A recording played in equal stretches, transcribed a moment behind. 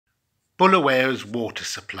Bulawayo's water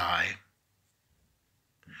supply.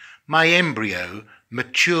 My embryo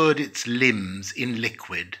matured its limbs in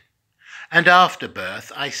liquid, and after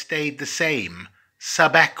birth I stayed the same,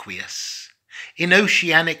 subaqueous, in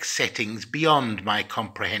oceanic settings beyond my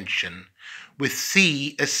comprehension, with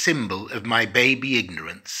sea a symbol of my baby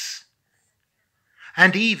ignorance.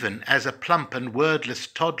 And even as a plump and wordless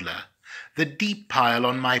toddler, the deep pile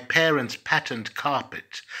on my parents' patterned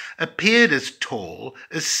carpet appeared as tall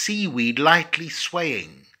as seaweed lightly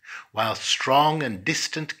swaying, while strong and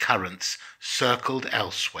distant currents circled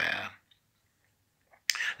elsewhere.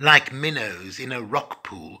 Like minnows in a rock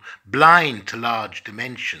pool, blind to large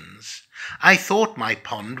dimensions, I thought my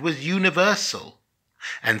pond was universal,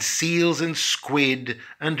 and seals and squid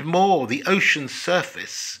and more the ocean's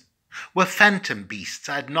surface were phantom beasts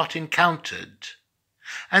I'd not encountered.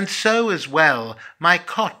 And so as well my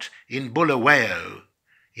cot in Bulawayo,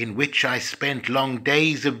 in which I spent long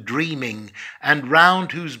days of dreaming, and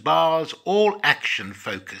round whose bars all action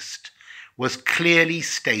focused, was clearly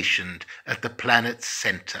stationed at the planet's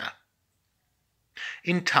centre.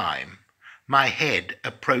 In time, my head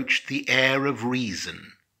approached the air of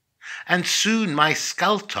reason, and soon my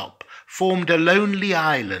skull-top formed a lonely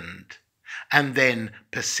island, and then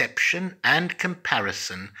perception and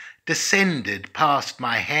comparison descended past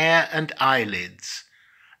my hair and eyelids,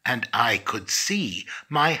 and I could see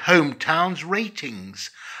my hometown's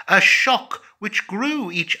ratings, a shock which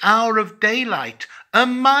grew each hour of daylight, a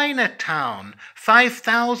minor town,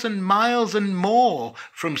 5,000 miles and more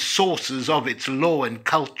from sources of its law and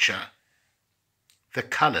culture. The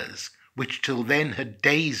colours, which till then had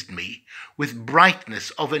dazed me, with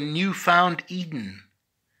brightness of a new-found Eden,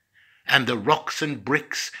 and the rocks and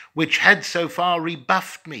bricks which had so far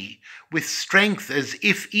rebuffed me, with strength as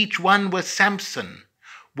if each one were Samson,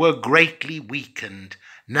 were greatly weakened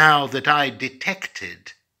now that I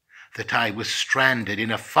detected that I was stranded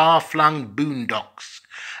in a far-flung boondocks,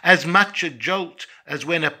 as much a jolt as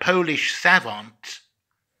when a Polish savant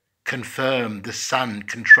confirmed the sun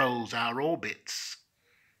controls our orbits.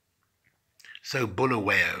 So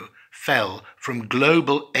Bulawayo fell from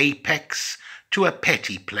global apex to a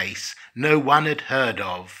petty place no one had heard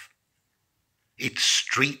of. Its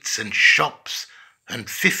streets and shops and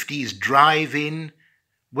 50s drive-in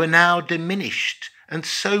were now diminished and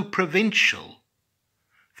so provincial.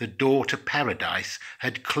 The door to paradise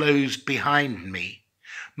had closed behind me,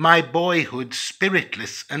 my boyhood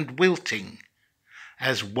spiritless and wilting,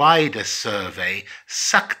 as wider survey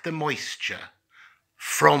sucked the moisture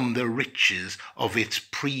from the riches of its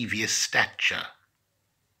previous stature.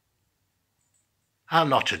 I'll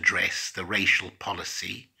not address the racial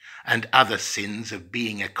policy and other sins of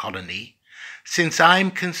being a colony, since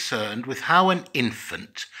I'm concerned with how an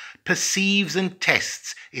infant perceives and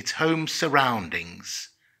tests its home surroundings.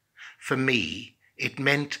 For me, it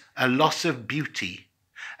meant a loss of beauty,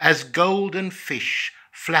 as golden fish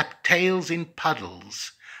flap tails in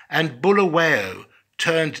puddles, and Bulawayo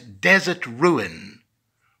turned desert ruin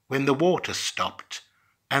when the water stopped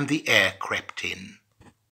and the air crept in.